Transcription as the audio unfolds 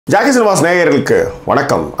ஜாக்கிecinemas நேயர்களுக்கு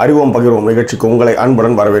வணக்கம். அறிவோம் பகிர்வோம் நிகழ்ச்சிக்கு உங்களை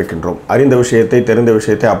அன்புடன் வரவேற்கின்றோம். அறிந்த விஷயத்தை தெரிந்த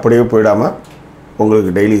விஷயத்தை அப்படியே போயிடாமல்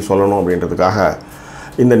உங்களுக்கு டெய்லி சொல்லணும் அப்படின்றதுக்காக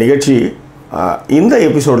இந்த நிகழ்ச்சி இந்த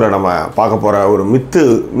எபிசோடில் நம்ம பார்க்க போகிற ஒரு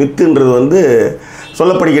மித்துன்றது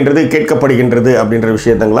சொல்லப்படுகின்றது கேட்கப்படுகின்றது அப்படின்ற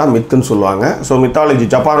விஷயத்தங்களாம் மித்துன்னு சொல்லுவாங்க. ஸோ மித்தாலஜி,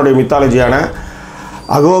 ஜப்பானுடைய மித்தாலஜியான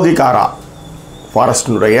அகோகிகாரா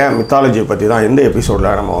ஃபாரஸ்டினுடைய மித்தாலஜியை பற்றி தான் இந்த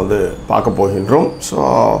எபிசோடில் நம்ம பார்க்க போகின்றோம். ஸோ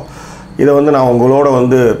இதை நான் உங்களோட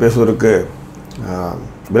பேசுவதற்கு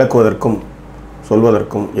விளக்குவதற்கும்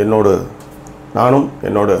சொல்வதற்கும் நானும்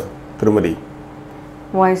என்னோட திருமதி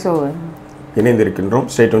வாய்ஸ் ஓவர் இணைந்திருக்கின்றோம்.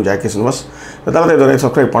 Stay tune ஜாக்கிecinemas. இந்த தளத்தை இதுவரை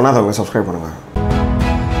சப்ஸ்கிரைப் பண்ணாதவங்க சப்ஸ்கிரைப் பண்ணுங்கள்.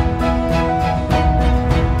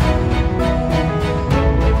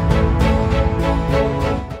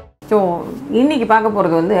 ஸோ இன்றைக்கி பார்க்க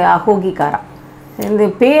போகிறது அகோகிகாரா. இந்த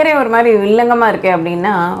பேரே ஒரு மாதிரி வில்லங்கமாக இருக்குது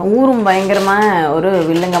அப்படின்னா ஊரும் பயங்கரமான ஒரு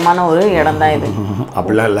வில்லங்கமான ஒரு இடம் தான் இது.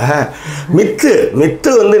 அப்படிலாம் இல்லை.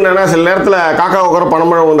 மித்து என்னென்னா சில நேரத்தில் காக்கா உட்கார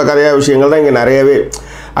பணம்பழம் வந்த கதையாக விஷயங்கள் தான் இங்கே நிறையவே.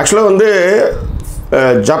 ஆக்சுவலாக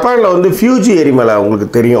ஜப்பானில் ஃபியூஜி எரிமலை உங்களுக்கு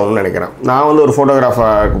தெரியும்னு நினைக்கிறேன். நான் ஒரு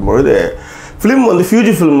ஃபோட்டோகிராஃபராக இருக்கும்பொழுது ஃபிலிம்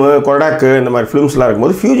ஃபியூஜி ஃபில்மு, கொடாக்கு இந்த மாதிரி ஃபிலிம்ஸ்லாம்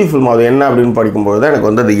இருக்கும்போது ஃபியூஜி ஃபில்ம் அது என்ன அப்படின்னு படிக்கும்போது தான்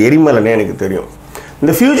எனக்கு அது எரிமலைன்னே எனக்கு தெரியும்.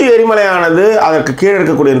 இந்த ஃபியூஜி எரிமலையானது அதற்கு கீழே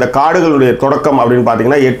இருக்கக்கூடிய இந்த காடுகளுடைய தொடக்கம் அப்படின்னு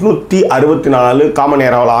பார்த்தீங்கன்னா 864 காமன்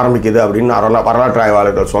ஏராவில் ஆரம்பிக்குது அப்படின்னு வரலாற்று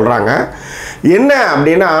ஆய்வாளர்கள் சொல்கிறாங்க. என்ன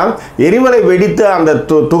அப்படின்னா எரிமலை வெடித்து அந்த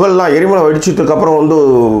துகள்லாம் எரிமலை வெடிச்சதுக்கப்புறம்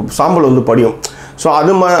சாம்பல் படியும். ஸோ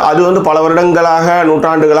அது பல வருடங்களாக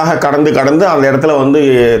நூற்றாண்டுகளாக கடந்து அந்த இடத்துல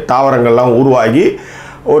தாவரங்கள்லாம் உருவாகி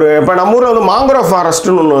இப்போ நம்ம ஊரில் மாங்க்ரோவ்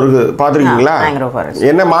ஃபாரஸ்ட்னு ஒன்று இருக்குது, பார்த்துருக்கீங்களா?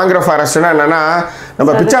 என்ன மாங்க்ரோவ் ஃபாரஸ்ட்னா என்னென்னா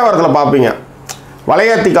நம்ம பிச்சாவரத்தில் பார்ப்பீங்க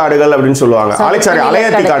வளையாத்தி காடுகள் அப்படின்னு சொல்லுவாங்க.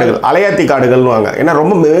 அலையாத்தி காடுகள்னுவாங்க. ஏன்னா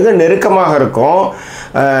ரொம்ப மிக நெருக்கமாக இருக்கும்.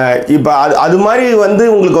 இப்போ அது மாதிரி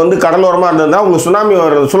உங்களுக்கு கடலோரமாக இருந்ததுன்னா உங்களுக்கு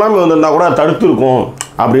சுனாமி வந்திருந்தால் கூட தடுத்துருக்கும்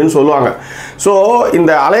அப்படின்னு சொல்லுவாங்க. ஸோ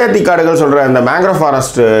இந்த அலையாத்தி காடுகள் சொல்கிற இந்த மாங்க்ரோவ்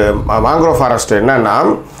ஃபாரஸ்ட் என்னன்னா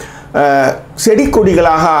செடி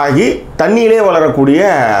கொடிகளாக ஆகி தண்ணியிலே வளரக்கூடிய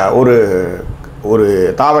ஒரு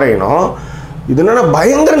தாவர இனம். இது என்னென்னா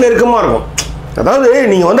பயங்கர நெருக்கமாக இருக்கும். அதாவது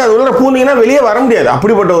நீங்கள் அது உள்ள பூந்தீங்கன்னா வெளியே வர முடியாது.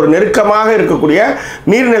 அப்படிப்பட்ட ஒரு நெருக்கமாக இருக்கக்கூடிய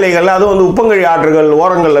நீர்நிலைகள், அதுவும் உப்பங்கழி ஆற்றுகள்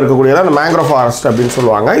ஓரங்களில் இருக்கக்கூடியதான் அந்த மேங்க்ரோவ் ஃபாரஸ்ட் அப்படின்னு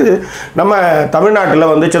சொல்லுவாங்க. இது நம்ம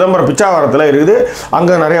தமிழ்நாட்டில் சிதம்பரம் பிச்சாவரத்தில் இருக்குது.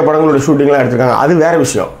 அங்கே நிறைய படங்களுடைய ஷூட்டிங்லாம் எடுத்திருக்காங்க. அது வேறு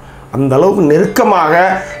விஷயம். அந்த அளவுக்கு நெருக்கமாக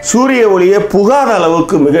சூரிய ஒளியை புகாத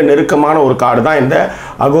அளவுக்கு மிக நெருக்கமான ஒரு காடு தான் இந்த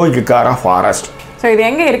அகோகிகாரா ஃபாரஸ்ட். ஸோ இது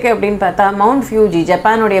எங்கே இருக்குது அப்படின்னு பார்த்தா மவுண்ட் ஃபியூஜி,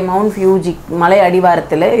 ஜப்பானுடைய மவுண்ட் ஃபியூஜி மலை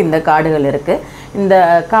அடிவாரத்தில் இந்த காடுகள் இருக்குது. இந்த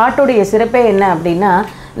காட்டுடைய சிறப்பே என்ன அப்படின்னா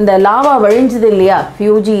இந்த லாவா வழிஞ்சுது இல்லையா,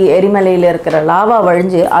 ஃபியூஜி எரிமலையில் இருக்கிற லாவா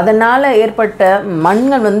வழிஞ்சு அதனால் ஏற்பட்ட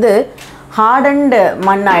மண்கள் ஹார்டன்டு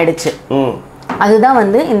மண் ஆயிடுச்சு.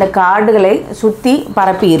 அதுதான் இந்த காடுகளை சுற்றி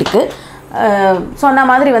பரப்பி இருக்குது. சொன்ன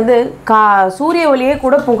மாதிரி சூரிய ஒளியே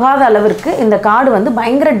கூட புகாத அளவிற்கு இந்த காடு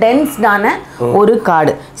பயங்கர டென்ஸ்டான ஒரு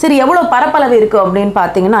காடு. சரி, எவ்வளோ பரப்பளவு இருக்குது அப்படின்னு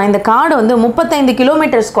பார்த்தீங்கன்னா இந்த காடு 35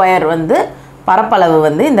 கிலோமீட்டர் ஸ்கொயர் பரப்பளவு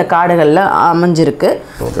இந்த காடுகளில் அமைஞ்சிருக்கு.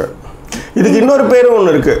 இதுக்கு இன்னொரு பேரும்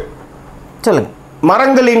ஒன்று இருக்கு, சொல்லுங்க.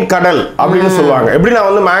 மரங்களின் கடல் அப்படின்னு சொல்லுவாங்க. எப்படி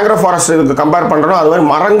நான் மேங்க்ரோவ் ஃபாரஸ்ட் இதுக்கு கம்பேர் பண்ணுறோம், அது மாதிரி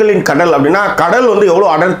மரங்களின் கடல் அப்படின்னா கடல் எவ்வளோ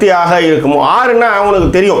அடர்த்தியாக இருக்குமோ. ஆறுன்னா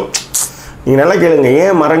அவங்களுக்கு தெரியும். நீங்கள் நல்லா கேளுங்க,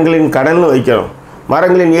 ஏன் மரங்களின் கடல்னு வைக்கணும்?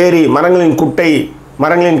 மரங்களின் ஏரி, மரங்களின் குட்டை,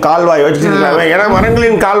 மரங்களின் கால்வாய் வச்சுருக்காங்க. ஏன்னா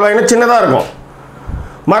மரங்களின் கால்வாய்னா சின்னதாக இருக்கும்,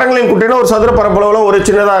 மரங்களின் குட்டைனா ஒரு சதுர பரப்பளவில் ஒரு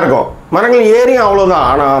சின்னதாக இருக்கும், மரங்களின் ஏரியும் அவ்வளோதான்.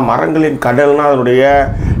 ஆனால் மரங்களின் கடல்னால் அதனுடைய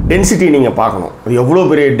டென்சிட்டி நீங்கள் பார்க்கணும். அது எவ்வளோ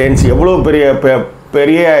பெரிய எவ்வளோ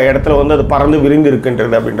பெரிய இடத்துல அது பறந்து விரிந்து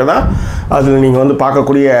இருக்குன்றது அப்படின்றதான் அதில் நீங்கள்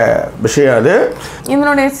பார்க்கக்கூடிய விஷயம். அது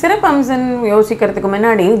இதனுடைய சிறப்பு அம்சம் யோசிக்கிறதுக்கு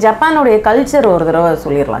முன்னாடி ஜப்பானுடைய கல்ச்சர் ஒரு தடவை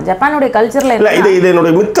சொல்லிடலாம். ஜப்பானுடைய கல்ச்சரில் இல்லை, இது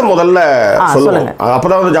என்னுடைய மித்த முதல்ல சொல்லுங்க. அப்போ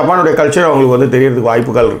தான் ஜப்பானுடைய கல்ச்சர் அவங்களுக்கு தெரியறதுக்கு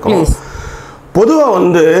வாய்ப்புகள் இருக்கும். பொதுவாக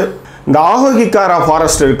இந்த ஆகோகிகாரா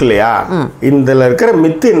ஃபாரஸ்ட் இருக்கு இல்லையா, இதில் இருக்கிற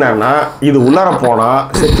மித்து என்னன்னா இது உள்ளார போனால்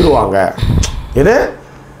செத்துருவாங்க.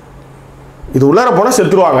 இது உள்ளார போனால்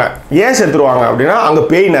செத்துருவாங்க. ஏன் செத்துருவாங்க அப்படின்னா அங்கே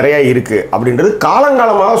பேய் நிறையா இருக்குது அப்படின்றது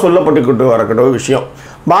காலங்காலமாக சொல்லப்பட்டுக்கிட்டு வரக்கிட்ட ஒரு விஷயம்.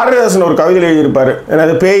 பாரதிதாசன் ஒரு கவிதையில் எழுதியிருப்பார்.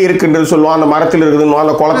 ஏன்னா பேய் இருக்குன்றது சொல்லுவான், அந்த மரத்தில் இருக்குதுன்னுவா,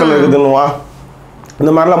 அந்த குளத்தில் இருக்குதுன்னுவா,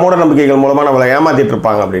 இந்த மாதிரிலாம் மூட நம்பிக்கைகள் மூலமாக நம்மளை ஏமாற்றிட்டு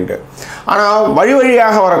இருப்பாங்க அப்படின்ட்டு. ஆனால்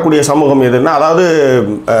வழியாக வரக்கூடிய சமூகம் எதுன்னா, அதாவது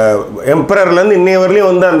எம்பரர்லேருந்து இன்னைய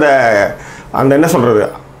வரலையும் அந்த என்ன சொல்கிறது,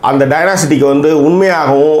 அந்த டைனாசிட்டிக்கு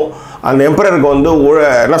உண்மையாகவும் அந்த எம்பரருக்கு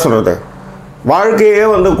என்ன சொல்கிறது வாழ்க்கையே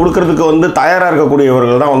கொடுக்கறதுக்கு தயாராக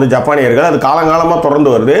இருக்கக்கூடியவர்கள் தான் ஜப்பானியர்கள். அது காலங்காலமாக தொடர்ந்து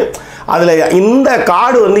வருது. அதில் இந்த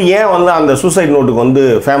காடு வந்து ஏன் வந்து அந்த சூசைட் நோட்டுக்கு வந்து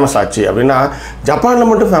ஃபேமஸ் ஆச்சு அப்படின்னா ஜப்பானில்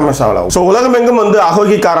மட்டும் ஃபேமஸ் ஆகல. ஸோ உலகமெங்கும் வந்து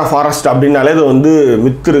அகோகிகாரா ஃபாரஸ்ட் அப்படின்னாலே இது வந்து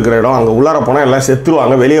மித்து இருக்கிற இடம், அங்கே உள்ளார போனால் எல்லாம்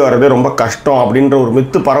செத்துருவாங்க, வெளியே வர்றதே ரொம்ப கஷ்டம் அப்படின்ற ஒரு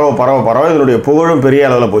மித்து பரவ இதனுடைய புகழும் பெரிய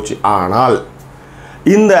அளவில் போச்சு. ஆனால்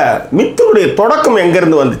இந்த மித்தினுடைய தொடக்கம்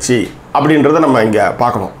எங்கேருந்து வந்துச்சு அப்படின்றத நம்ம இங்கே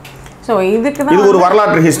பார்க்கணும். ஸோ இதுக்கு இது ஒரு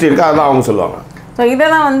வரலாற்று ஹிஸ்ட்ரி இருக்குது, அதுதான் அவங்க சொல்லுவாங்க. ஸோ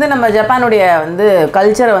இதெல்லாம் வந்து நம்ம ஜப்பானுடைய வந்து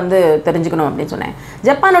கல்ச்சரை வந்து தெரிஞ்சுக்கணும் அப்படின்னு சொன்னேன்.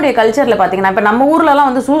 ஜப்பானுடைய கல்ச்சரில் பார்த்தீங்கன்னா இப்போ நம்ம ஊர்லலாம்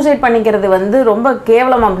வந்து சூசைட் பண்ணிக்கிறது வந்து ரொம்ப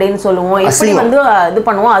கேவலம் அப்படின்னு சொல்லுவோம், எப்படி வந்து இது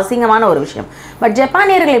பண்ணுவோம், அசிங்கமான ஒரு விஷயம். பட்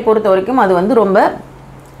ஜப்பானியர்களை பொறுத்த வரைக்கும் அது வந்து ரொம்ப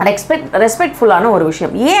ரெஸ்பெக்ட்ஃபுல்லான ஒரு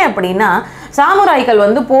விஷயம். ஏன் அப்படின்னா சாமுராய்கள்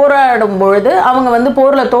வந்து போராடும் பொழுது அவங்க வந்து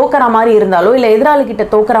போரில் தோக்கிற மாதிரி இருந்தாலோ இல்லை எதிராளிகிட்ட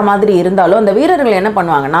தோக்கிற மாதிரி இருந்தாலோ அந்த வீரர்கள் என்ன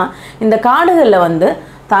பண்ணுவாங்கன்னா இந்த காடுகளில் வந்து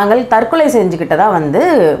தாங்கள் தற்கொலை செஞ்சுக்கிட்டதா வந்து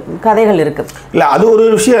கதைகள் இருக்கு. இல்லை அது ஒரு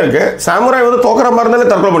விஷயம் இருக்கு. சாமுராய் வந்து தோக்கிற மாதிரி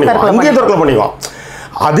இருந்தாலே தற்கொலை பண்ணிக்குவான்.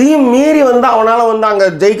 அதையும் மீறி வந்து அவனால் வந்து அங்கே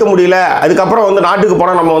ஜெயிக்க முடியல, அதுக்கப்புறம் வந்து நாட்டுக்கு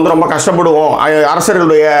போனால் நம்ம வந்து ரொம்ப கஷ்டப்படுவோம்,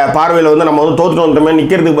 அரசர்களுடைய பார்வையில் வந்து நம்ம வந்து தோற்றுட்டு வந்தோமே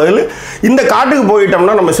நிற்கிறதுக்கு பதில் இந்த காட்டுக்கு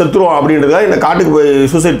போயிட்டோம்னா நம்ம செத்துருவோம் அப்படின்றத இந்த காட்டுக்கு போய்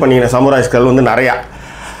சூசைட் பண்ணிக்கிற சமுராய்ஸ்கள் வந்து நிறையா.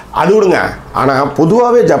 அது விடுங்க, ஆனால்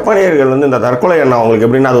பொதுவாகவே ஜப்பானியர்கள் வந்து இந்த தற்கொலை எண்ணம் அவங்களுக்கு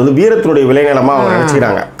எப்படின்னா அது வந்து வீரத்தினுடைய விளைநிலமாக அவங்க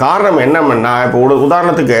நினச்சிக்கிறாங்க. காரணம் என்னன்னா இப்போ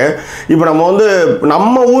உதாரணத்துக்கு இப்போ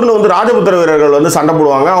நம்ம ஊரில் வந்து ராஜபுத்திர வீரர்கள் வந்து சண்டை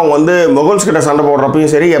போடுவாங்க, அவங்க வந்து மொகல்ஸ் கிட்ட சண்டை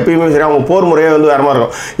போடுறப்பையும் சரி எப்பயுமே சரி அவங்க போர் முறையே வந்து வேறு மாதிரி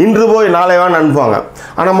இருக்கும். இன்று போய் நாளைவான்னு அனுப்புவாங்க.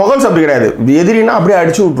 ஆனால் மொகல்ஸ் அப்படி கிடையாது, எதிரினா அப்படியே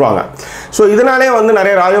அடிச்சு விட்ருவாங்க. ஸோ இதனாலே வந்து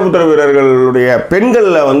நிறைய ராஜபுத்திர வீரர்களுடைய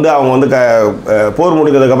பெண்களில் வந்து அவங்க வந்து போர்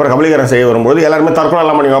முடிந்ததுக்கப்புறம் கபலீகரம் செய்ய வரும்போது எல்லாருமே தற்கொலை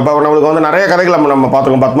எல்லாம் பண்ணிக்குவோம். அப்போ நம்மளுக்கு வந்து நிறைய கதைகள் நம்ம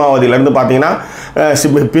பார்த்துக்கோம். பத்மாவதியிலேருந்து பார்த்தீங்கன்னா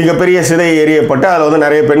மிகப்பெரிய சிதை எரியப்பட்டு அதில் வந்து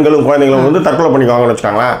நிறைய பெண்களும் குழந்தைகளும் வந்து தற்கொலை பண்ணிக்குவாங்கன்னு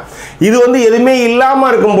வச்சுக்காங்களேன். இது வந்து எதுவுமே இல்லாமல்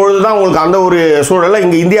இருக்கும்பொழுது தான் உங்களுக்கு அந்த ஒரு சூழலில்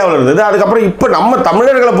இங்கே இந்தியாவில் இருந்தது. அதுக்கப்புறம் இப்போ நம்ம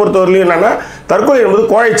தமிழர்களை பொறுத்தவரையிலும் என்னென்னா தற்கொலை என்பது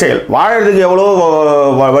கோழை செயல். வாழறதுக்கு எவ்வளோ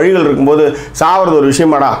வழிகள் இருக்கும்போது சாவது ஒரு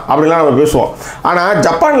விஷயமாடா அப்படின்லாம் நம்ம பேசுவோம். ஆனால்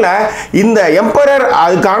ஜப்பானில் இந்த எம்பரர்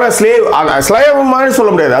அதுக்கான ஸ்லேவ் மாதிரி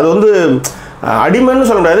சொல்ல முடியாது, அது வந்து அடிமைன்னு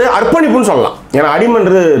சொல்ல முடியாது, அர்ப்பணிப்புன்னு சொல்லலாம். ஏன்னா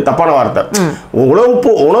அடிமைன்றது தப்பான வார்த்தை.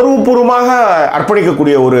 உணர்வுபூர்வமாக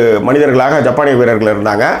அர்ப்பணிக்கக்கூடிய ஒரு மனிதர்களாக ஜப்பானிய வீரர்கள்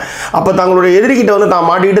இருந்தாங்க. அப்போ தங்களுடைய எதிரிகிட்ட வந்து தான்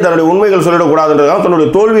மாட்டிக்கிட்டு தன்னுடைய உண்மைகள் சொல்லிடக்கூடாதுன்றதுக்காக தன்னுடைய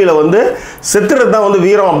தோல்வியில் வந்து செத்துறது தான் வந்து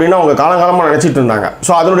வீரம் அப்படின்னு அவங்க காலங்காலமாக நினச்சிட்டு இருந்தாங்க.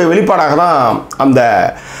 ஸோ அதனுடைய வெளிப்பாடாக தான் அந்த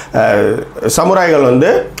சமுராய்கள் வந்து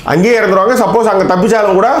அங்கேயே இறந்துருவாங்க. சப்போஸ் அங்கே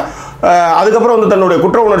தப்பிச்சாலும் கூட அதுக்கப்புறம் வந்து தன்னுடைய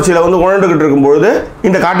குற்ற உணர்ச்சியில் வந்து உணர்ந்துக்கிட்டு இருக்கும்பொழுது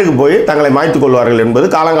இந்த காட்டுக்கு போய் தங்களை மாய்த்து கொள்வார்கள் என்பது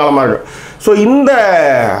காலங்காலமாக இருக்கும். ஸோ இந்த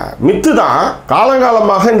மித்து தான்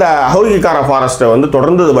காலங்காலமாக இந்த அகோகிகாரா ஃபாரஸ்ட்டை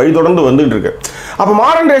வந்து வழி தொடர்ந்து வந்துகிட்டு இருக்கு. அப்போ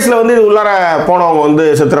மாடர்ன் டேஸில் வந்து இது உள்ளார போனவங்க வந்து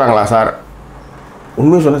செத்துறாங்களா சார்?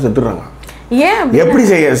 உண்மையை சொன்னால் செத்துடுறாங்க. எப்படி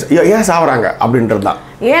ஏன் சாவறாங்க அப்படின்றது தான்.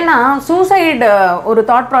 ஏன்னா சூசைடு ஒரு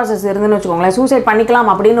தாட் ப்ராசஸ் இருந்துன்னு வச்சுக்கோங்களேன், சூசைட் பண்ணிக்கலாம்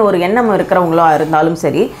அப்படின்னு ஒரு எண்ணம் இருக்கிறவங்களா இருந்தாலும்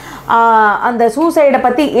சரி, அந்த சூசைடை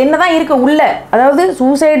பற்றி என்னதான் இருக்கு உள்ள, அதாவது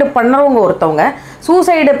சூசைடு பண்ணுறவங்க ஒருத்தவங்க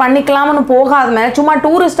சூசைடு பண்ணிக்கலாம்னு போகாத சும்மா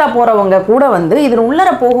டூரிஸ்டாக போகிறவங்க கூட வந்து இதில் உள்ளர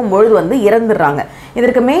போகும்பொழுது வந்து இறந்துடுறாங்க.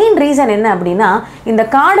 இதற்கு மெயின் ரீசன் என்ன அப்படின்னா இந்த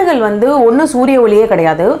காடுகள் வந்து ஒன்றும் சூரிய ஒளியே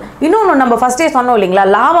கிடையாது. இன்னொன்று நம்ம ஃபஸ்ட்டே சொன்னோம் இல்லைங்களா,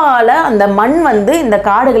 லாவாவில் அந்த மண் வந்து இந்த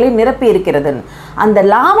காடுகளை நிரப்பி இருக்கிறதுன்னு. அந்த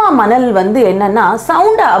லாவா மணல் வந்து என்னன்னா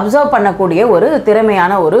சவுண்டை அப்சர்வ் பண்ணக்கூடிய ஒரு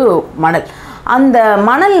திறமையான ஒரு மணல். அந்த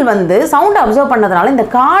மணல் வந்து சவுண்டை அப்சர்வ் பண்ணதுனால இந்த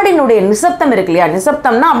காடினுடைய நிசப்தம் இருக்கு இல்லையா,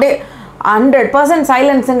 நிசப்தம்னா அப்படியே 100%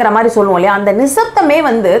 சைலன்ஸுங்கிற மாதிரி சொல்லுவோம் இல்லையா, அந்த நிசப்தமே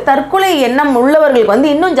வந்து தற்கொலை எண்ணம் உள்ளவர்களுக்கு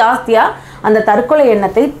வந்து இன்னும் ஜாஸ்தியாக அந்த தற்கொலை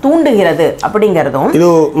எண்ணத்தை தூண்டுகிறது அப்படிங்கிறதும்.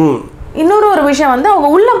 இன்னொரு ஒரு விஷயம் வந்து அவங்க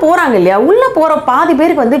உள்ளே போகிறாங்க இல்லையா, உள்ளே போகிற பாதி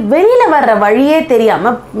பேருக்கு வந்து வெளியில் வர்ற வழியே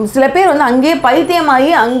தெரியாமல் சில பேர் வந்து அங்கேயே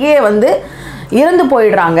பைத்தியமாகி அங்கேயே வந்து இறந்து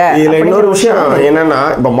போயிடுறாங்க. இதில் இன்னொரு விஷயம் என்னன்னா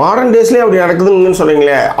இப்போ மாடர்ன் டேஸ்லேயே அப்படி நடக்குதுன்னு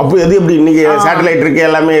சொல்கிறீங்களே, அப்போ எது எப்படி இன்றைக்கி சேட்டலைட் இருக்குது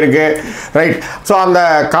எல்லாமே இருக்குது ரைட். ஸோ அந்த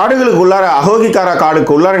காடுகளுக்கு உள்ளார அகோகிகாரா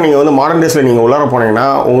காடுக்கு உள்ளார நீங்கள் வந்து மாடர்ன் டேஸில் நீங்கள் உள்ளார போனீங்கன்னா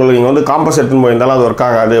உங்களுக்கு நீங்கள் வந்து காம்பஸ் எடுத்துன்னு போயிருந்தாலும் அது ஒர்க்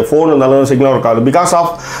ஆகாது, ஃபோன் இருந்தாலும் சிக்னல் ஒர்க் ஆகுது. பிகாஸ்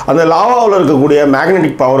ஆஃப் அந்த லாவாவில் இருக்கக்கூடிய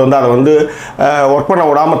மேக்னெட்டிக் பவர் வந்து அதை வந்து ஒர்க் பண்ண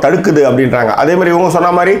விடாமல் தடுக்குது அப்படின்றாங்க. அதேமாதிரி இவங்க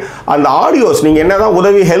சொன்ன மாதிரி அந்த ஆடியோஸ் நீங்கள் என்ன தான்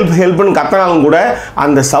உதவி ஹெல்ப்னு கத்தினாலும் கூட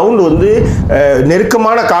அந்த சவுண்டு வந்து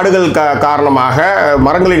நெருக்கமான காடுகள் காரணமாக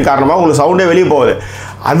மரங்களின் காரணமாக உங்களுக்கு சவுண்டே வெளியே போகுது.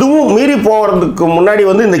 அதுவும் மீறி போகிறதுக்கு முன்னாடி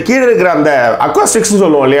வந்து இந்த கீழே இருக்கிற அந்த அக்வாஸ்டிக்ஸ்னு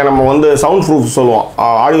சொல்லுவோம் இல்லையா, நம்ம வந்து சவுண்ட் ப்ரூஃப் சொல்லுவோம்,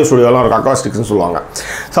 ஆடியோ ஸ்டுடியோலாம் இருக்கும் அக்வாஸ்டிக்ஸ்னு சொல்லுவாங்க.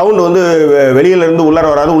 சவுண்டு வந்து வெளியிலேருந்து உள்ளார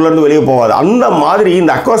வராது, உள்ளேருந்து வெளியே போகாது. அந்த மாதிரி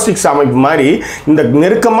இந்த அக்வாஸ்டிக்ஸ் அமைப்பு மாதிரி இந்த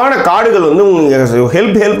நெருக்கமான காடுகள் வந்து உங்களுக்கு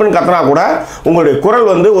ஹெல்ப்னு கத்தினா கூட உங்களுடைய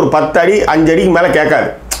குரல் வந்து ஒரு 10 அடி 5 அடிக்கு மேலே கேட்காது.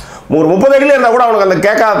 ஒரு 30 அடியில் இருந்தால் கூட அவனுக்கு அந்த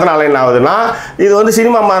கேட்காததுனால என்ன ஆகுதுன்னா இது வந்து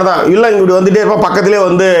சினிமா மாதிரி தான். இல்லை இப்படி வந்துட்டே இருப்பான், பக்கத்துலேயே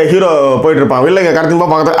வந்து ஹீரோ போயிட்டு இருப்பான், இல்லை இங்கே கடத்திப்பா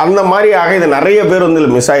பக்கத்தில், அந்த மாதிரியாக இது நிறைய பேர்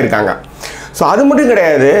வந்து மிஸ் ஆகிருக்காங்க. ஸோ அது மட்டும்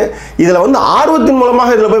கிடையாது, இதில் வந்து ஆர்வத்தின்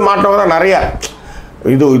மூலமாக இதில் போய் மாற்றவங்க தான் நிறைய.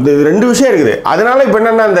 இது இது 2 விஷயம் இருக்குது. அதனால இப்போ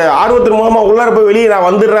என்னென்னா அந்த ஆர்வத்தின் மூலமாக உள்ளார போய் வெளியே நான்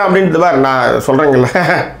வந்துடுறேன் அப்படின்ட்டு பாரு நான் சொல்கிறேங்கல்ல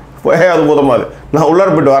போய் அது போதுமாது நான் உள்ளார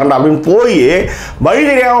போய்ட்டு வரேன்டா அப்படின்னு போய் வழி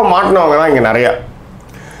தெரியாமல் மாட்டினவங்க தான் இங்கே நிறையா.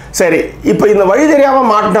 சரி, இப்போ இந்த வழி தெரியாமல்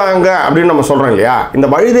மாட்டினாங்க அப்படின்னு நம்ம சொல்கிறோம் இல்லையா, இந்த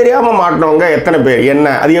வழி தெரியாமல் மாட்டினவங்க எத்தனை பேர், என்ன,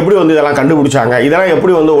 அது எப்படி வந்து இதெல்லாம் கண்டுபிடிச்சாங்க, இதெல்லாம்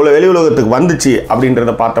எப்படி வந்து வெளி உலகத்துக்கு வந்துச்சு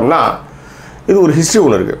அப்படின்றத பார்த்தோம்னா இது ஒரு ஹிஸ்ட்ரி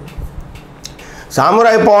ஒன்று இருக்குது.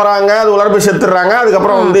 சாமுராய் போகிறாங்க, அது உலர போய் செத்துடுறாங்க.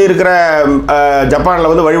 அதுக்கப்புறம் வந்து இருக்கிற ஜப்பானில்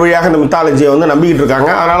வந்து வழி வழியாக இந்த மித்தாலஜியை வந்து நம்பிக்கிட்டு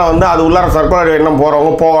இருக்காங்க. அதனால் வந்து அது உள்ளார சர்க்குலர் எண்ணம்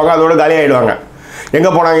போகிறவங்க போவாங்க, அதோட காலியாகிடுவாங்க.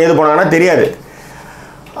 எங்கே போனாங்க ஏது போனாங்கன்னா தெரியாது.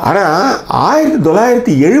 ஆனால்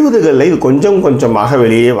 1970களில் இது கொஞ்சம் கொஞ்சமாக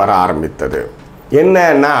வெளியே வர ஆரம்பித்தது.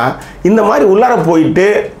 என்னன்னா இந்த மாதிரி உள்ளார போயிட்டு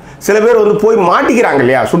சில பேர் வந்து போய் மாட்டிக்கிறாங்க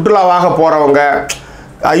இல்லையா, சுற்றுலாவாக போகிறவங்க,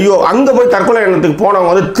 ஐயோ அங்கே போய் தற்கொலை எண்ணத்துக்கு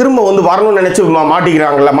போனவங்க வந்து திரும்ப வந்து வரணும்னு நினச்சி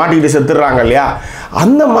மாட்டிக்கிறாங்கல்ல, மாட்டிக்கிட்டு செத்துடுறாங்க இல்லையா,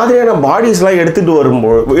 அந்த மாதிரியான பாடிஸ்லாம்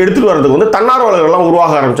எடுத்துகிட்டு வர்றதுக்கு வந்து தன்னார்வலர்கள்லாம்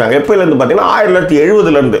உருவாக ஆரம்பித்தாங்க. எப்போலேருந்து பார்த்தீங்கன்னா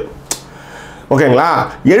 1970லேருந்து. ஓகேங்களா,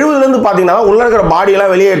 70லேருந்து பார்த்தீங்கன்னா உள்ளே இருக்கிற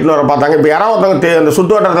பாடியெல்லாம் வெளியே எடுத்துன்னு வர பார்த்தாங்க. இப்போ யாராவது ஒருத்தவங்க அந்த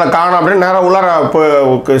சுற்று வட்டத்தில் காணும் அப்படின்னு நேரம் உள்ளார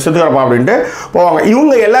செத்து கிடப்பா அப்படின்ட்டு போவாங்க.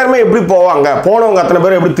 இவங்க எல்லாருமே எப்படி போவாங்க, போனவங்க அத்தனை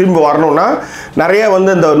பேர் எப்படி திரும்பி வரணும்னா நிறைய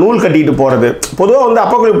வந்து இந்த நூல் கட்டிட்டு போகிறது. பொதுவாக வந்து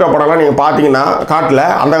அப்போகலிப்டா படம்லாம் நீங்கள் பார்த்தீங்கன்னா காட்டில்,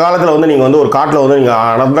 அந்த காலத்தில் வந்து நீங்கள் வந்து ஒரு காட்டில் வந்து நீங்கள்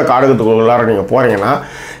அடர்ந்த காடுகளுக்கு உள்ளார நீங்கள் போகிறீங்கன்னா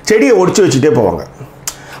செடியை ஒடிச்சு வச்சுட்டே போவாங்க.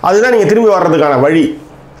 அதுதான் நீங்கள் திரும்பி வர்றதுக்கான வழி.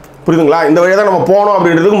 புரியுதுங்களா? இந்த வழியாக தான் நம்ம போனோம்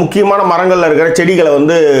அப்படின்றதுக்கு முக்கியமான மரங்களில் இருக்கிற செடிகளை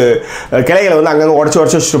வந்து கிளைகளை வந்து அங்கங்கே உடச்சி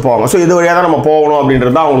வச்சுட்டு போவாங்க. ஸோ இது வழியாக தான் நம்ம போகணும்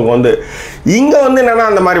அப்படின்றது தான் அவங்களுக்கு வந்து. இங்கே வந்து என்னென்னா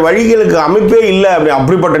அந்த மாதிரி வழிகளுக்கு அமைப்பே இல்லை.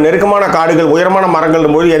 அப்படிப்பட்ட நெருக்கமான காடுகள், உயரமான மரங்கள்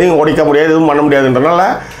போது எதையும் உடைக்க முடியாது, எதுவும் பண்ண முடியாதுன்றனால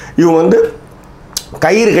இவங்க வந்து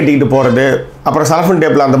கயிறு கட்டிக்கிட்டு போகிறது, அப்புறம் சலஃபன்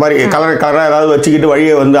டேப்பில் அந்த மாதிரி கலராக ஏதாவது வச்சுக்கிட்டு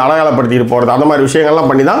வழியை வந்து அடையாளப்படுத்திக்கிட்டு போகிறது, அந்த மாதிரி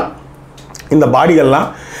விஷயங்கள்லாம் பண்ணி தான் இந்த பாடிகள்லாம்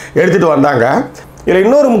எடுத்துகிட்டு வந்தாங்க. இதில்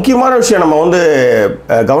இன்னொரு முக்கியமான விஷயம் நம்ம வந்து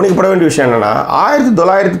கவனிக்கப்பட வேண்டிய விஷயம் என்னென்னா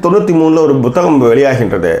 1993 ஒரு புத்தகம்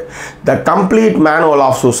வெளியாகின்றது, the complete manual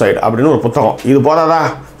of suicide அப்படின்னு ஒரு புத்தகம். இது போதாதா,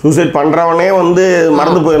 சூசைட் பண்ணுறவனே வந்து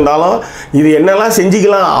மறந்து போயிருந்தாலும் இது என்னெல்லாம்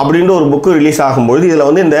செஞ்சுக்கலாம் அப்படின்ற ஒரு புக்கு ரிலீஸ் ஆகும்போது இதில்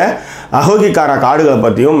வந்து இந்த அகோகிகாரா காடுகளை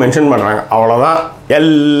பற்றியும் மென்ஷன் பண்ணுறாங்க. அவ்வளோதான்,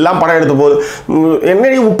 எல்லாம் படம் எடுத்து போகுது.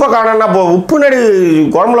 என்னடி உப்பை காணன்னா உப்பு நடி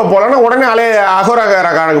குழம்புல போகலன்னா உடனே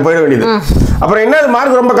அகோகிகாரா காடுக்கு போயிட வேண்டியது. அப்புறம் என்ன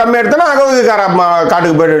மார்க் ரொம்ப கம்மியாக எடுத்தோன்னா அகோகிகாரா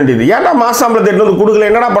காட்டுக்கு போயிட வேண்டியது. ஏன்னா மாச சம்பளத்தை எடுத்து வந்து கொடுக்கல,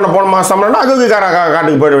 என்னடா பண்ண போன மாச சம்பளம்னா அகோகிகாரா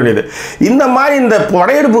காட்டுக்கு போயிட வேண்டியது. இந்த மாதிரி இந்த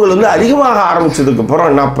படையெடுப்புகள் வந்து அதிகமாக ஆரம்பிச்சதுக்கு அப்புறம்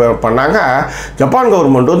என்ன பண்ணாங்க, ஜப்பான்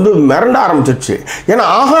கவர்மெண்ட் வந்து மிரண்ட ஆரம்பிச்சிருச்சு. ஏன்னா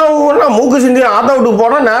ஆகாவுன்னா மூக்கு சிந்தி ஆத்தா விட்டுக்கு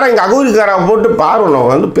போனால் நேரம் இங்கே அகோகிகாரா போட்டு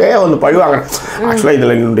பார்வணும் வந்து பேய வந்து பழிவாங்க. ஆக்சுவலாக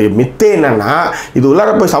இதில் என்னுடைய மித்தே என்னன்னா, இது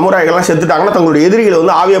உள்ளார போய் சமுராய்கள்லாம் செத்துட்டாங்கன்னா தங்களுடைய எதிரிகளை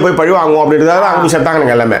வந்து ஆவியை போய் பழிவாங்குவோம் அப்படின்றத அங்கே போய்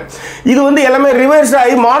செத்தாங்க எல்லாமே. இது வந்து எல்லாமே ரிவர்ஸ்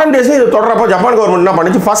ஆகி மாடர்ன் டேஸே இது தொடர்றப்போ ஜப்பான் கவர்மெண்ட் என்ன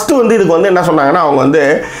பண்ணிச்சு, ஃபஸ்ட்டு வந்து இதுக்கு வந்து என்ன சொன்னாங்கன்னா, அவங்க வந்து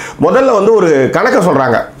முதல்ல வந்து ஒரு கணக்கை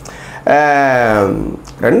சொல்கிறாங்க.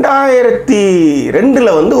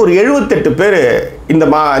 2002 வந்து ஒரு 78 பேர்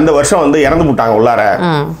இந்த வருஷம் வந்து இறந்து போட்டாங்க, உள்ளார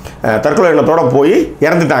தற்கொலை எண்ணத்தோட போய்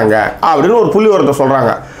இறந்துட்டாங்க அப்படின்னு ஒரு புள்ளி விவரத்தை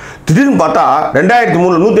சொல்கிறாங்க. திடீர்னு பார்த்தா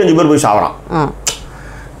 2003 105 பேர் போய் சாவறான்.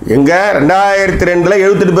 எங்க 2002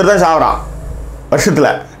 78 பேர் தான் சாவறான்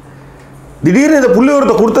வருஷத்தில். திடீர்னு இந்த புள்ளி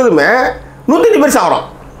விவரத்தை கொடுத்ததுமே 105 பேர் சாவறான்.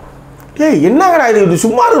 என்னங்கடா இது,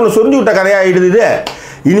 சும்மா இருக்கணும், சொரிஞ்சு விட்ட கதையாகிடுது இது,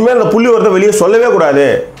 இனிமேல் அந்த புள்ளி விவரத்தை வெளியே சொல்லவே கூடாது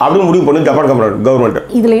அப்படின்னு முடிவு பண்ணி ஜப்பான் கவர்மெண்ட்.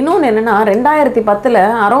 இதில் இன்னொன்று என்னென்னா 2010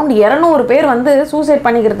 அரௌண்ட் 200 பேர் வந்து சூசைட்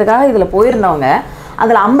பண்ணிக்கிறதுக்காக இதில் போயிருந்தவங்க,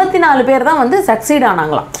 அதில் 54 பேர் தான் வந்து சக்சீட்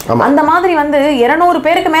ஆனாங்களாம். அந்த மாதிரி வந்து 200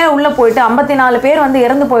 பேருக்கு மேலே உள்ளே போயிட்டு 54 பேர் வந்து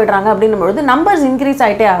இறந்து போயிடுறாங்க அப்படின்னும் பொழுது நம்பர்ஸ் இன்க்ரீஸ்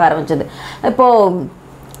ஆகிட்டே ஆக ஆரம்பிச்சது. இப்போது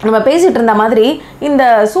நம்ம பேசிகிட்டு இருந்த மாதிரி இந்த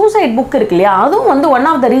சூசைட் புக் இருக்கு இல்லையா, அதுவும் வந்து ஒன்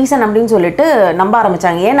ஆஃப் த ரீசன் அப்படின்னு சொல்லிட்டு நம்ப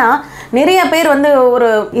ஆரம்பித்தாங்க. ஏன்னா நிறைய பேர் வந்து ஒரு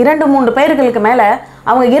 2-3 பேர்களுக்கு மேலே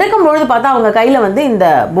அவங்க இறக்கும் பொழுது பார்த்தா அவங்க கையில் வந்து இந்த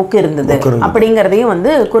புக் இருந்தது அப்படிங்கிறதையும்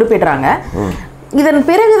வந்து குறிப்பிடுறாங்க. இதன்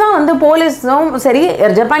பிறகுதான் வந்து போலீஸும் சரி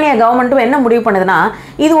ஜப்பானிய கவர்மெண்ட்டும் என்ன முடிவு பண்ணுதுன்னா,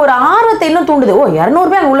 இது ஒரு ஆர்வத்தை இன்னும் தூண்டுது. 200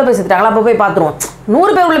 பேர் அங்கே உள்ளே போய் சேர்த்துட்டாங்களா, அப்போ போய் பார்த்துருவோம்.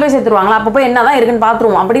 100 பேர் உள்ளே போய் சேர்த்துருவாங்களா, அப்போ போய் என்னதான் இருக்குன்னு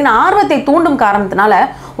பார்த்துருவோம் அப்படின்னு ஆர்வத்தை தூண்டும் காரணத்தினால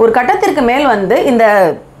ஒரு கட்டத்திற்கு மேல் வந்து இந்த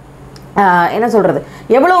என்ன சொல்கிறது,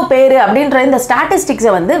 எவ்வளோ பேர் அப்படின்ற இந்த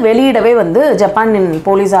ஸ்டாட்டிஸ்டிக்ஸை வந்து வெளியிடவே வந்து ஜப்பானின்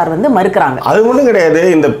போலீஸார் வந்து மறுக்கிறாங்க. அது ஒன்றும் கிடையாது,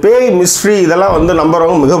 இந்த பேய் மிஸ்ட்ரி இதெல்லாம் வந்து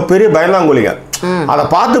நம்புறவங்க மிகப்பெரிய பயந்தாங்கொலிங்க. அதை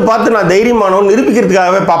பார்த்து நான் தைரியமானவன்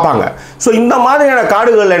நிரூபிக்கிறதுக்காகவே பார்ப்பாங்க. ஸோ இந்த மாதிரியான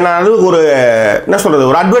காடுகள் என்ன ஒரு என்ன சொல்கிறது,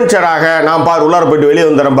 ஒரு அட்வென்ச்சராக நான் உள்ளார போயிட்டு வெளியே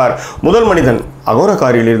வந்துடுறேன் பார், முதல் மனிதன்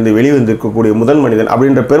அகோரகாரியிலிருந்து வெளிவந்திருக்கக்கூடிய முதல் மனிதன்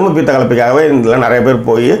அப்படின்ற பெருமை பீத்த கலப்பைக்காகவே இதில் நிறைய பேர்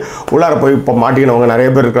போய் உள்ளார போய் இப்போ மாட்டிக்கினவங்க நிறைய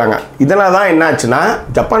பேர் இருக்கிறாங்க. இதனால் தான் என்னாச்சுன்னா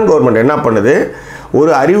ஜப்பான் கவர்மெண்ட் என்ன பண்ணுது,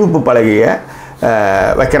 ஒரு அறிவிப்பு பலகையை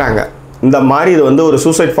வைக்கிறாங்க. இந்த மாதிரி இது வந்து ஒரு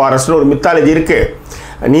சூசைட் ஃபாரஸ்ட்னு ஒரு மித்தாலஜி இருக்குது,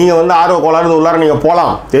 நீங்கள் வந்து ஆர்வ கோளாறு உள்ளார நீங்கள்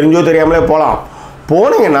போகலாம், தெரிஞ்சோ தெரியாமலே போகலாம்,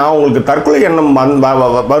 போனீங்கன்னா உங்களுக்கு தற்கொலை எண்ணம்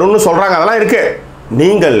வரும்னு சொல்கிறாங்க. அதெல்லாம் இருக்குது.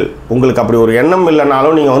 நீங்கள் உங்களுக்கு அப்படி ஒரு எண்ணம்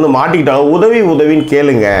இல்லைனாலும் நீங்கள் வந்து மாட்டிக்கிட்டாலும் உதவின்னு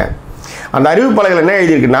கேளுங்க. அந்த அறிவிப்பலைகள் என்ன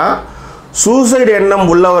எழுதியிருக்குன்னா, சூசைடு எண்ணம்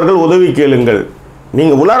உள்ளவர்கள் உதவி கேளுங்கள்.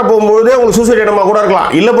 நீங்கள் உள்ளார போகும்போதே உங்களுக்கு சூசைடு எண்ணமாக கூட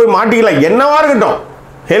இருக்கலாம், இல்லை போய் மாட்டிக்கலாம், என்னவா இருக்கட்டும்,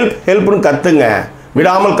 ஹெல்ப்னு கற்றுங்க,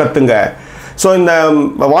 விடாமல் கற்றுங்க. ஸோ இந்த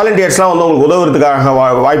வாலண்டியர்ஸ்லாம் வந்து உங்களுக்கு உதவுறதுக்காக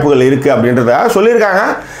வாய்ப்புகள் இருக்குது அப்படின்றத சொல்லியிருக்காங்க.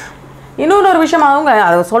 இன்னொரு விஷயம், அவங்க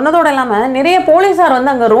அதை சொன்னதோடு இல்லாமல் நிறைய போலீஸார்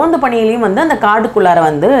வந்து அங்கே ரோந்து பணியிலையும் வந்து அந்த காட்டுக்குள்ளார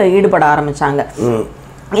வந்து ஈடுபட ஆரம்பித்தாங்க.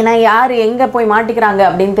 ஏன்னா யார் எங்கே போய் மாட்டிக்கிறாங்க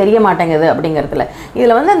அப்படின்னு தெரிய மாட்டேங்குது அப்படிங்கிறதுல.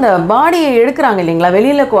 இதில் வந்து அந்த பாடியை எடுக்கிறாங்க இல்லைங்களா,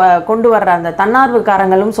 வெளியில் கொண்டு வர்ற அந்த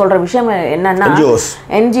தன்னார்வக்காரங்களும் சொல்கிற விஷயம் என்னென்னா,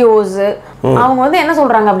 என்ஜிஓஸ் அவங்க வந்து என்ன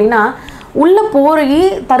சொல்கிறாங்க அப்படின்னா, உள்ளே போய்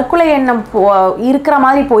தற்கொலை எண்ணம் இருக்கிற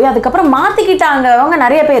மாதிரி போய் அதுக்கப்புறம் மாற்றிக்கிட்டாங்க அவங்க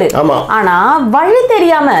நிறைய பேர். ஆனால் வழி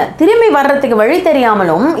தெரியாமல் திரும்பி வர்றதுக்கு வழி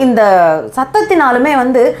தெரியாமலும் இந்த சத்தத்தினாலுமே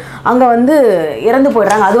வந்து அங்கே வந்து இறந்து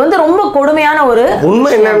போயிடுறாங்க. அது வந்து ரொம்ப கொடுமையான ஒரு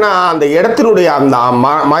உண்மை. என்னன்னா அந்த இடத்தினுடைய அந்த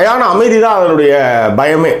மயான அமைதி தான் அதனுடைய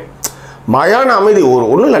பயமே. மயான அமைதி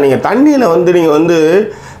ஒன்றும் இல்லை. நீங்கள் தண்ணியில் வந்து நீங்கள் வந்து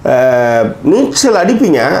நீச்சல்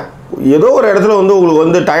அடிப்பீங்க, ஏதோ ஒரு இடத்துல வந்து உங்களுக்கு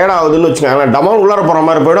வந்து டயர்ட் ஆகுதுன்னு வச்சுக்கோங்க, டமான் உள்ளார போகிற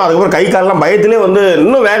மாதிரி போய்டும். அதுக்கப்புறம் கை காலெலாம் பயத்திலே வந்து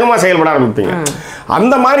இன்னும் வேகமாக செயல்பட ஆரம்பிப்பீங்க.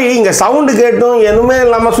 அந்த மாதிரி இங்கே சவுண்டு கேட்டும் எதுவுமே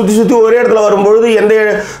இல்லாமல் சுற்றி ஒரே இடத்துல வரும்பொழுது எந்த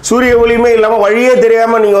சூரிய ஒளியுமே இல்லாமல் வழியே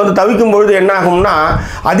தெரியாமல் நீங்கள் வந்து தவிக்கும் பொழுது என்ன ஆகும்னா,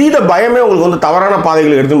 அதீத பயமே உங்களுக்கு வந்து தவறான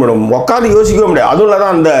பாதைகளை எடுத்துன்னு போயிடும். உட்காந்து யோசிக்கவே முடியாது. அதுவும் இல்லாத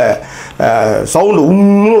அந்த சவுண்டு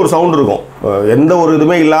உம்னு ஒரு சவுண்டு இருக்கும், எந்த ஒரு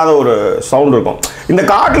இதுவுமே இல்லாத ஒரு சவுண்டு இருக்கும். இந்த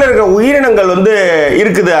காட்டில் இருக்கிற உயிரினங்கள் வந்து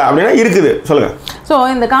இருக்குது அப்படின்னா இருக்குது. சொல்லுங்கள். ஸோ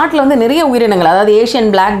இந்த காட்டில் வந்து நிறைய உயிரினங்கள், அதாவது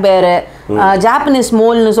ஏஷியன் பிளாக் பேரு, ஜாப்பனீஸ்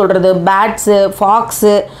மோல்னு சொல்கிறது, பேட்ஸு,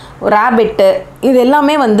 ஃபாக்ஸு, ராபிட்டு, இது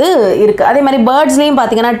எல்லாமே வந்து இருக்குது. அதே மாதிரி பேர்ட்ஸ்லேயும்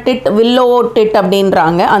பார்த்தீங்கன்னா வில்லோ டிட்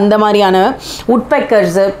அப்படின்றாங்க, அந்த மாதிரியான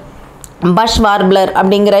உட்பெக்கர்ஸு, பஷ் வார்ப்ளர்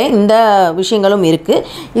அப்படிங்கிற இந்த விஷயங்களும் இருக்குது.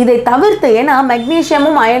 இதை தவிர்த்து ஏன்னா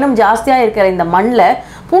மெக்னீஷியமும் அயனும் ஜாஸ்தியாக இருக்கிற இந்த மண்ணில்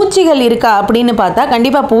பூச்சிகள் இருக்கா அப்படின்னு பார்த்தா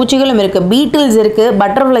கண்டிப்பாக பூச்சிகளும் இருக்குது. பீட்டில்ஸ் இருக்குது,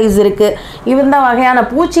 பட்டர்ஃப்ளைஸ் இருக்குது. இந்த வகையான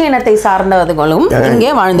பூச்சி இனத்தை சார்ந்தவர்களும்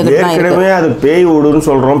இங்கே வாழ்ந்துக்கிட்டு தான் இருக்கு. அது பேய் ஊடுன்னு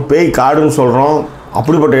சொல்கிறோம், பேய் காடுன்னு சொல்கிறோம்.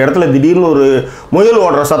 அப்படிப்பட்ட இடத்துல திடீர்னு ஒரு முயல்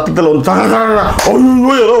ஓடுற சத்தத்தில்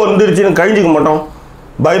வந்து ஏதோ வந்துருச்சுன்னு கழிஞ்சிக்க மாட்டோம்,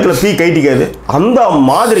 பயத்தில் பீ கைட்டிக்காது. அந்த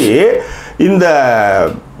மாதிரி இந்த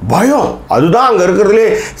பயம் அதுதான் அங்கே இருக்கிறதுலே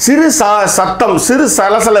சிறு சத்தம், சிறு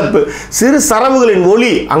சலசலப்பு, சிறு சரவுகளின்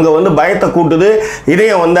ஒலி அங்கே வந்து பயத்தை கூட்டுது.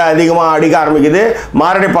 இதயம் வந்து அதிகமாக அடிக்க ஆரம்பிக்குது.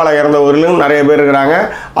 மாரடைப்பால் இறந்தவர்களும் நிறைய பேர் இருக்கிறாங்க.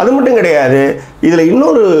 அது மட்டும் கிடையாது, இதில்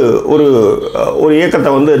இன்னொரு ஒரு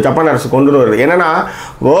இயக்கத்தை வந்து ஜப்பான் அரசு கொண்டு வருது. என்னென்னா,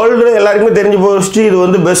 வேர்ல்டு எல்லாருக்குமே தெரிஞ்சு போச்சு இது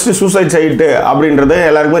வந்து பெஸ்ட்டு சூசைட் சைட்டு அப்படின்றது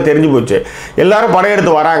எல்லாருக்குமே தெரிஞ்சு போச்சு. எல்லாரும்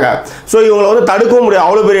படையெடுத்து வராங்க. ஸோ இவங்களை வந்து தடுக்கவும் முடியாது.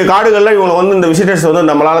 அவ்வளோ பெரிய காடுகளில் இவங்களை வந்து இந்த விசிட்டர்ஸ் வந்து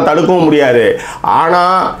நம்மளால் தடுக்கவும் முடியாது.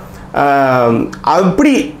 ஆனால்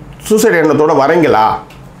அப்படி சூசைட் எண்ணத்தோடு வரீங்களா,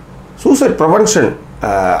 சூசைட் ப்ரிவென்ஷன்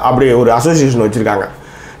அப்படி ஒரு அசோசியேஷன் வச்சுருக்காங்க.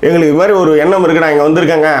 எங்களுக்கு இது மாதிரி ஒரு எண்ணம் இருக்குது, நான் இங்கே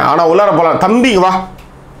வந்திருக்கேங்க, ஆனால் உள்ளார போகலாம், தம்பி இங்கே வா,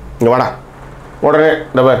 இங்கே வாடா, உடனே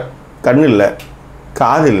இந்த பேர் கண் இல்லை,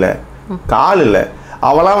 காது இல்லை, கால் இல்லை,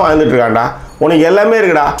 அவளாம் வாழ்ந்துட்டு இருக்காண்டா, உனக்கு எல்லாமே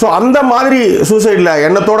இருக்குடா. ஸோ அந்த மாதிரி சூசைடில்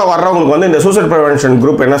எண்ணத்தோடு வர்றவங்களுக்கு வந்து இந்த சூசைட் ப்ரிவென்ஷன்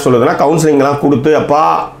குரூப் என்ன சொல்லுதுன்னா, கவுன்சிலிங்லாம் கொடுத்து அப்பா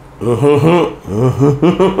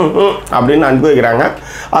அப்படின்னு அனுப்பி வைக்கிறாங்க.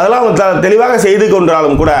 அதெல்லாம் தெளிவாக செய்து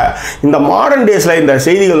கொண்டாலும் கூட இந்த மாடர்ன் டேஸில் இந்த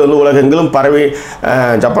செய்திகள் வந்து உலகெங்கிலும் பரவி,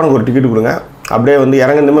 ஜப்பானுக்கு ஒரு டிக்கெட் கொடுங்க, அப்படியே வந்து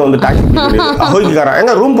இறங்குந்துமே வந்து டாக்ஸி அகோகிகாரா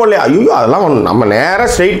எங்க ரூம் போடலையா, ஐயோ அதெல்லாம் நம்ம நேராக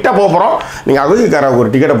ஸ்ட்ரெயிட்டாக போகிறோம், நீங்கள் அகோகிகாராவுக்கு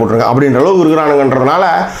ஒரு டிக்கெட்டை போட்டுருங்க அப்படின்ற அளவுக்கு இருக்கிறானுங்கன்றதுனால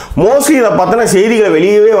மோஸ்ட்லி இதை பற்றின செய்திகளை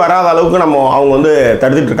வெளியவே வராத அளவுக்கு அவங்க வந்து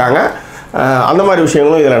தடுத்துட்டு இருக்காங்க. அந்த மாதிரி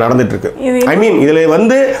விஷயங்களும் இதில் நடந்துட்டுருக்கு. ஐ மீன் இதில்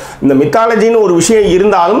வந்து இந்த மித்தாலஜின்னு ஒரு விஷயம்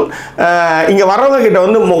இருந்தாலும் இங்கே வர்றவங்க கிட்ட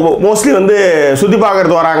வந்து மோஸ்ட்லி வந்து சுற்றி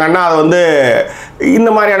பார்க்கறது வராங்கன்னா அது வந்து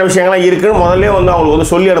இந்த மாதிரியான விஷயங்கள்லாம் இருக்குன்னு முதல்ல வந்து அவங்களுக்கு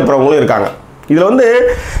வந்து சொல்லி அனுப்புகிறவங்களும் இருக்காங்க. இதில் வந்து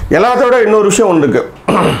எல்லாத்தோட இன்னொரு விஷயம் ஒன்று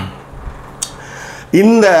இருக்குது.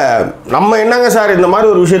 இந்த நம்ம என்னங்க சார் இந்த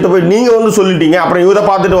மாதிரி ஒரு விஷயத்தை போய் நீங்கள் வந்து சொல்லிட்டீங்க, அப்புறம் இதை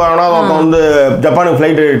பார்த்துட்டு வரணும், அப்போ வந்து ஜப்பானுக்கு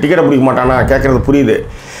ஃப்ளைட்டு டிக்கெட்டை பிடிக்க மாட்டானா கேட்குறது புரியுது.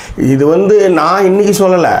 இது வந்து நான் இன்றைக்கி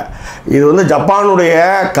சொல்லலை, இது வந்து ஜப்பானுடைய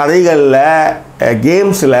கதைகளில்,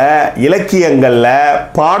 கேம்ஸில், இலக்கியங்களில்,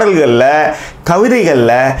 பாடல்களில்,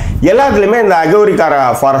 கவிதைகளில் எல்லாத்துலேயுமே இந்த அகோரிகாரா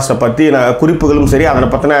ஃபாரஸ்ட்டை பற்றின குறிப்புகளும் சரி, அதனை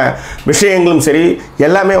பற்றின விஷயங்களும் சரி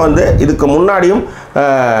எல்லாமே வந்து இதுக்கு முன்னாடியும்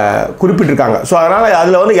குறிப்பிட்டிருக்காங்க. ஸோ அதனால்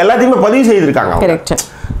அதில் வந்து எல்லாத்தையுமே பதிவு செய்திருக்காங்க.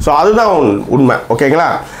 ஸோ அதுதான் உண்மை.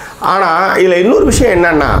 ஓகேங்களா? ஆனால் இதில் இன்னொரு விஷயம்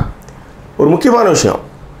என்னென்னா, ஒரு முக்கியமான விஷயம்,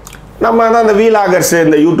 நம்ம தான் இந்த வீலாகர்ஸ்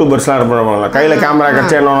இந்த யூடியூபர்ஸ்லாம் பண்ணுவாங்க கையில் கேமரா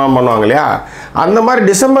கட்சி என்ன பண்ணுவாங்க இல்லையா அந்த மாதிரி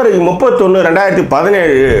டிசம்பர் 31 2017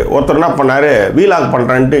 ஒருத்தர் என்ன பண்ணார் வீலாக்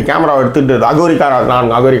பண்ணுறேன்ட்டு கேமரா எடுத்துட்டு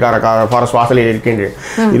நான் அகோரிக்கார ஃபாரஸ்ட் வாசலில் இருக்கின்றேன்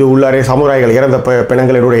இது உள்ளாரே சமுராய்கள் இறந்த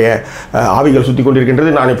பிணங்களினுடைய ஆவிகள் சுற்றி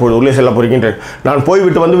கொண்டிருக்கின்றது நான் இப்போது உள்ளே செல்ல போகின்றேன் நான்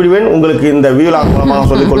போய்விட்டு வந்து விடுவேன் உங்களுக்கு இந்த வீலாக் மூலமாக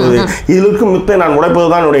சொல்லிக் கொள்வது இதற்கு மித்த நான் உடைப்பது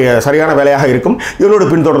தான் என்னுடைய சரியான வேலையாக இருக்கும் இதனோடு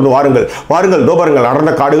பின்தொடர்ந்து வாருங்கள் தோபருங்கள்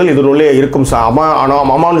அடர்ந்த காடுகள் இதனுள்ளே இருக்கும்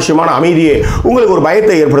அமானுஷ்யமான அமைதியே உங்களுக்கு ஒரு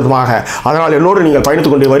பயத்தை ஏற்படுத்துமாக அதனால் என்னோடு நீங்கள்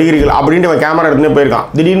பயணித்துக் கொண்டு வருகிறீர்கள் அப்படின்ட்டு கேமரா எடுத்துகிட்டே போயிருக்கான்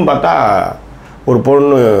திடீர்னு பார்த்தா ஒரு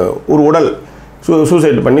பொண்ணு ஒரு உடல்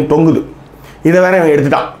சூசைட் பண்ணி தொங்குது இதை வேற இவன்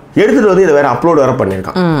எடுத்துட்டு வந்து இதை வேற அப்லோடு வேற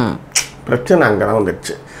பண்ணியிருக்கான் பிரச்சனை அங்கே தான்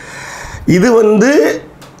வந்துடுச்சு இது வந்து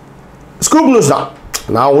ஸ்கூப் நியூஸ் தான்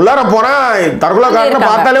நான் உள்ளார போகிறேன் தற்கொலைக்காரனை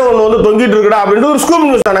பார்த்தாலே ஒன்று வந்து தொங்கிட்டு இருக்குடா அப்படின்ட்டு ஒரு ஸ்கூப்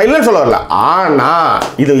நியூஸ் தான் நான் இல்லைன்னு சொல்ல வரல ஆனால்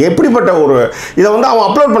இது எப்படிப்பட்ட ஒரு இதை வந்து அவன்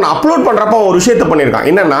அப்லோட் பண்ணுறப்ப ஒரு விஷயத்தை பண்ணியிருக்கான்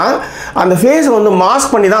என்னென்னா அந்த ஃபேஸை வந்து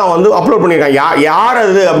மாஸ்க் பண்ணி தான் அவன் வந்து அப்லோட் பண்ணியிருக்கான் யார்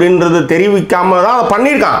அது அப்படின்றது தெரிவிக்காம தான் அதை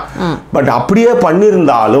பண்ணியிருக்கான் பட் அப்படியே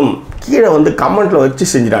பண்ணியிருந்தாலும் கீழே வந்து கமெண்ட்டில்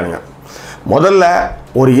வச்சு செஞ்சிட்டானுங்க முதல்ல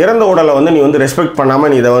ஒரு இறந்த உடலை வந்து நீ வந்து ரெஸ்பெக்ட் பண்ணாமல்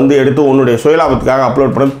நீ இதை வந்து எடுத்து உன்னுடைய சுயலாபத்துக்காக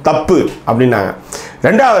அப்லோட் பண்ணுறது தப்பு அப்படின்னாங்க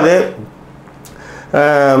ரெண்டாவது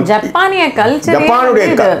ஜப்பானிய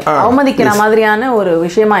அவமதிக்கிற மாதிரியான ஒரு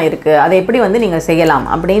விஷயமா இருக்கு அதை எப்படி வந்து நீங்க செய்யலாம்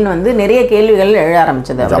அப்படின்னு வந்து நிறைய கேள்விகள் எழ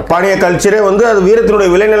ஆரம்பிச்சது ஜப்பானிய கல்ச்சரே வந்து அது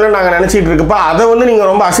வீரத்தினுடைய விளைநிலம் நாங்கள் நினைச்சிட்டு இருக்கப்ப அதை வந்து நீங்க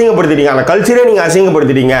ரொம்ப அசிங்கப்படுத்திட்டீங்க அந்த கல்ச்சரே நீங்க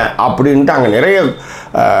அசிங்கப்படுத்திட்டீங்க அப்படின்ட்டு அங்கே நிறைய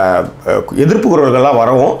எதிர்ப்பு குரல்கள்லாம்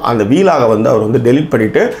வரவும் அந்த வீலாக வந்து அவர் வந்து டெலிட்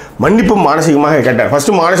பண்ணிட்டு மன்னிப்பு மானசீகமாக கேட்டார்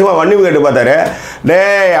ஃபர்ஸ்ட் மானசீகமாக மன்னிப்பு கேட்டு பார்த்தாரு டே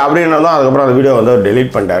அப்படின்னு தான் அதுக்கப்புறம் அந்த வீடியோ வந்து அவர்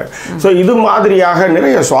டெலிட் பண்ணிட்டார் ஸோ இது மாதிரியாக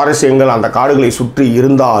நிறைய சுவாரஸ்யங்கள் அந்த காடுகளை சுற்றி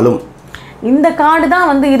இருந்தாலும் இந்த காடு தான்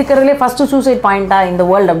வந்து இருக்கிறதுலே ஃபர்ஸ்ட் சூசைட் பாயிண்டா இந்த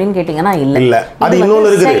வேர்ல்ட் அப்படின்னு கேட்டிங்கன்னா இல்ல அது இன்னொன்று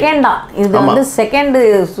இருக்குது செகண்டா இது வந்து செகண்ட்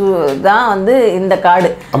தான் வந்து இந்த காடு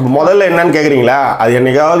அப்போ முதல்ல என்னன்னு கேட்குறீங்களா அது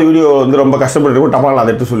என்னைக்காவது வீடியோ வந்து ரொம்ப கஷ்டப்பட்டு டப்பால்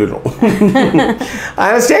அதை எடுத்து சொல்லிடுறோம்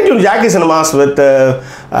stay tune Jackie cinemas with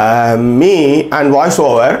me and voice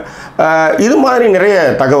over இது மாதிரி நிறைய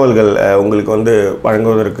தகவல்கள் உங்களுக்கு வந்து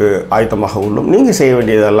வழங்குவதற்கு ஆயத்தமாக உள்ளோம் நீங்கள் செய்ய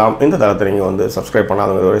வேண்டியதெல்லாம் இந்த தளத்தை நீங்கள் வந்து சப்ஸ்கிரைப்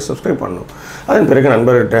பண்ணாதவங்க சப்ஸ்கிரைப் பண்ணணும் அதன் பிறகு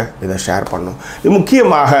நண்பர்கிட்ட இதை ஷேர் பண்ணணும் இது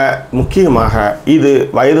முக்கியமாக இது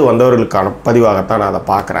வயது வந்தவர்களுக்கான பதிவாகத்தான் நான் அதை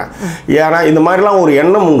பார்க்குறேன் ஏன்னா இந்த மாதிரிலாம் ஒரு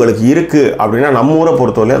எண்ணம் உங்களுக்கு இருக்குது அப்படின்னா நம்ம ஊரை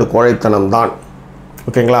பொறுத்தவரை அது கோழைத்தனம் தான்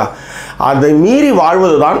ஓகேங்களா அதை மீறி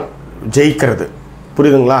வாழ்வது தான் ஜெயிக்கிறது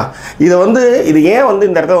புரியுதுங்களா இதை வந்து இது ஏன் வந்து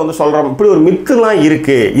இந்த இடத்துல வந்து சொல்கிறோம் இப்படி ஒரு மித்துலாம்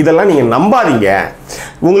இருக்குது இதெல்லாம் நீங்கள் நம்பாதீங்க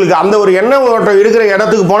உங்களுக்கு அந்த ஒரு எண்ண ஓட்டம் இருக்கிற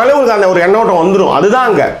இடத்துக்கு போனாலே உங்களுக்கு அந்த ஒரு எண்ண ஓட்டம் வந்துடும் அதுதான்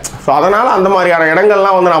அங்கே ஸோ அதனால் அந்த மாதிரியான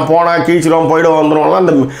இடங்கள்லாம் வந்து நான் போனால் கீழ்ச்சிடும் போய்டும் வந்துடும்லாம்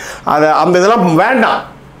அந்த இதெல்லாம் வேண்டாம்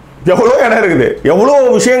எவ்வளோ இடம் இருக்குது எவ்வளோ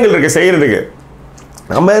விஷயங்கள் இருக்குது செய்கிறதுக்கு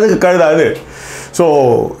நம்ம எதுக்கு கழுதாது ஸோ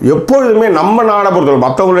எப்பொழுதுமே நம்ம நாடை பொறுத்தவரை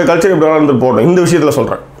மற்றவங்களுடைய கல்ச்சர் இப்படி வளர்ந்துட்டு போகணும் இந்த விஷயத்தில்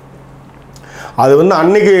சொல்கிறேன் அது வந்து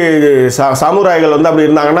அன்னைக்கு சாமுராய்கள் வந்து அப்படி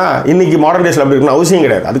இருந்தாங்கன்னா இன்றைக்கி மாடர்ன் டேஸில் அப்படி இருக்கணும் அவசியம்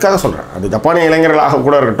கிடையாது அதுக்காக சொல்கிறேன் அது ஜப்பானிய இளைஞர்களாக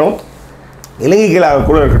கூட இருக்கட்டும் இலங்கைகளாக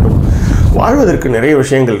கூட இருக்கட்டும் வாழ்வதற்கு நிறைய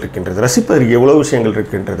விஷயங்கள் இருக்கின்றது ரசிப்பதற்கு எவ்வளோ விஷயங்கள்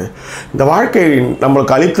இருக்கின்றது இந்த வாழ்க்கை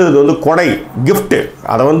நம்மளுக்கு அளித்தது வந்து கொடை கிஃப்ட்டு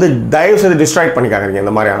அதை வந்து தயவு செய்து டிஸ்ட்ராக்ட் பண்ணிக்காதீங்க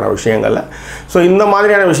இந்த மாதிரியான விஷயங்களில் ஸோ இந்த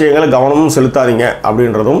மாதிரியான விஷயங்களை கவனமும் செலுத்தாதீங்க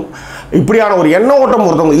அப்படின்றதும் இப்படியான ஒரு எண்ண ஓட்டம்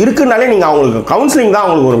ஒருத்தவங்க இருக்குனாலே நீங்கள் அவங்களுக்கு கவுன்சிலிங் தான்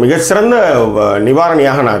அவங்களுக்கு ஒரு மிகச்சிறந்த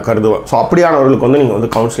நிவாரணியாக நான் கருதுவேன் ஸோ அப்படியானவர்களுக்கு வந்து நீங்கள்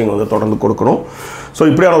வந்து கவுன்சிலிங் வந்து தொடர்ந்து கொடுக்கணும் ஸோ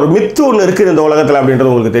இப்படியான ஒரு மித்து ஒன்று இருக்குது இந்த உலகத்தில்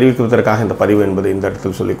அப்படின்றது உங்களுக்கு தெரிவிப்பதற்காக இந்த பதிவு என்பது இந்த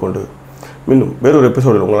இடத்தில் சொல்லிக்கொண்டு மீண்டும் வேறொரு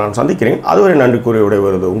எபிசோடில் உங்களை நான் சந்திக்கிறேன் அதுவரை நன்றி கூறி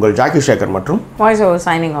விடைபெறுவது உங்கள் ஜாக்கி சேகர் மற்றும் வாய்ஸ் ஓவர்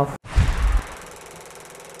சைனிங் ஆஃப்